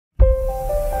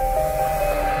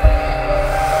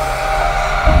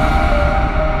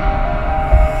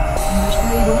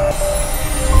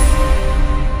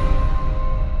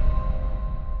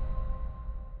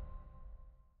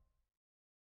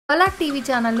TV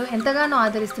ఛానల్ను ఎంతగానో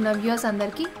ఆదరిస్తున్న వ్యూవర్స్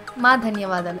అందరికీ మా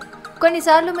ధన్యవాదాలు.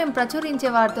 కొన్నిసార్లు మేము ప్రచురించే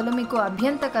వార్తలు మీకు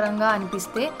అభ్యంతరకరంగా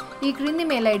అనిపిస్తే ఈ క్రింది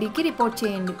మెయిల్ ఐడికి రిపోర్ట్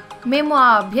చేయండి. మేము ఆ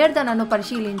అభ్యర్థనను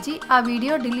పరిశీలించి ఆ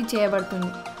వీడియో డిలీట్ చేయబడుతుంది.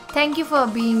 Thank you for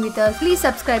being with us. Please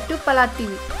subscribe to పలాట్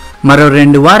TV. మరో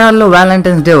 2 వారాల్లో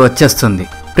వ్యాలంటైన్స్ డే వచ్చేస్తుంది.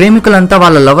 ప్రేమికులంతా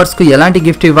వాళ్ళ లవర్స్కు ఎలాంటి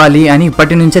గిఫ్ట్ ఇవ్వాలి అని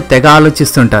ఇప్పటి నుంచే తెగ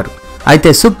ఆలోచిస్తుంటారు. అయితే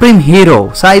సుప్రీం హీరో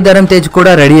సాయి ధరమ్ తేజ్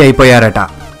కూడా రెడీ అయిపోయారట.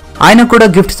 ఆయన కూడా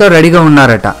గిఫ్ట్స్తో రెడీగా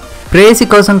ఉన్నారట. ప్రేయసి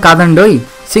కోసం కాదండోయ్,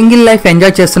 సింగిల్ లైఫ్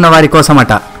ఎంజాయ్ చేస్తున్న వారి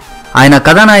కోసమట. ఆయన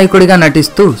కథానాయకుడిగా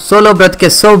నటిస్తూ సోలో బ్రతుకే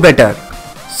సో బెటర్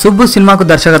సుబ్బు సినిమాకు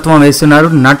దర్శకత్వం వేస్తున్నారు.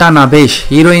 నటేష్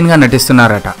హీరోయిన్గా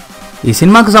నటిస్తున్నారట. ఈ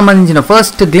సినిమాకు సంబంధించిన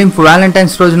ఫస్ట్ గ్లింప్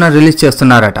వ్యాలంటైన్స్ రోజున రిలీజ్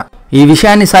చేస్తున్నారట. ఈ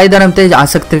విషయాన్ని సాయి ధరమ్ తేజ్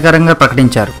ఆసక్తికరంగా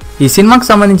ప్రకటించారు. ఈ సినిమాకు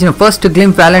సంబంధించిన ఫస్ట్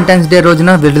గ్లింప్ వ్యాలంటైన్స్ డే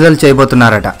రోజున విడుదల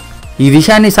చేయబోతున్నారట. ఈ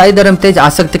విషయాన్ని సాయి ధరమ్ తేజ్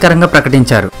ఆసక్తికరంగా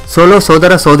ప్రకటించారు. సోలో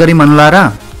సోదర సోదరి మనులారా,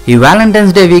 ఈ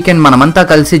వ్యాలంటైన్స్ డే వీకెండ్ మనమంతా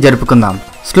కలిసి జరుపుకుందాం.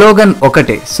 స్లోగన్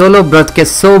ఒకటే, సోలో బ్రతుకే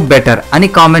సో బెటర్ అని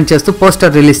కామెంట్ చేస్తూ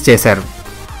పోస్టర్ రిలీజ్ చేశారు.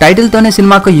 టైటిల్తోనే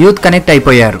సినిమాకు యూత్ కనెక్ట్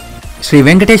అయిపోయారు. శ్రీ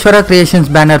వెంకటేశ్వర క్రియేషన్స్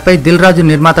బ్యానర్ పై దిల్ రాజు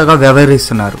నిర్మాతగా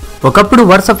వ్యవహరిస్తున్నారు. ఒకప్పుడు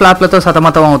వరుస ఫ్లాప్లతో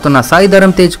సతమతం అవుతున్న సాయి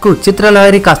ధరమ్ తేజ్ కు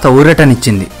చిత్రలహరి కాస్త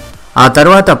ఊరటనిచ్చింది. ఆ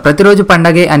తర్వాత ప్రతిరోజు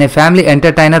పండగే అనే ఫ్యామిలీ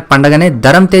ఎంటర్టైనర్ పండగనే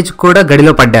ధరమ్ తేజ్ కూడా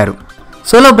గడిలో పడ్డారు.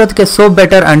 సోలో బ్రతుకే సో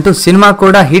బెటర్ అంటూ సినిమా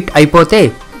కూడా హిట్ అయిపోతే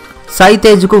సాయి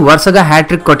తేజ్ కు వరుసగా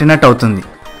హ్యాట్రిక్ కొట్టినట్టు అవుతుంది.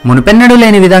 మునుపెన్నడూ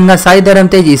లేని విధంగా సాయి ధరమ్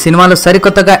తేజ్ ఈ సినిమాలో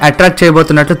సరికొత్తగా అట్రాక్ట్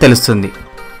చేయబోతున్నట్లు తెలుస్తుంది.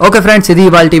 ఓకే ఫ్రెండ్స్, ఇది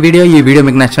ఇవాల్టి వీడియో. ఈ వీడియో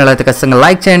మీకు నచ్చినట్లయితే ఖచ్చితంగా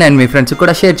లైక్ చేయండి అండ్ మీ ఫ్రెండ్స్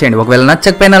కూడా షేర్ చేయండి. ఒకవేళ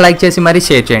నచ్చకపోయినా లైక్ చేసి మరీ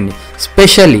షేర్ చేయండి,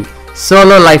 specially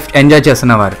solo life enjoy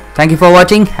చేస్తున్నవారు. Thank you for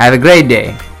watching. Have a great day.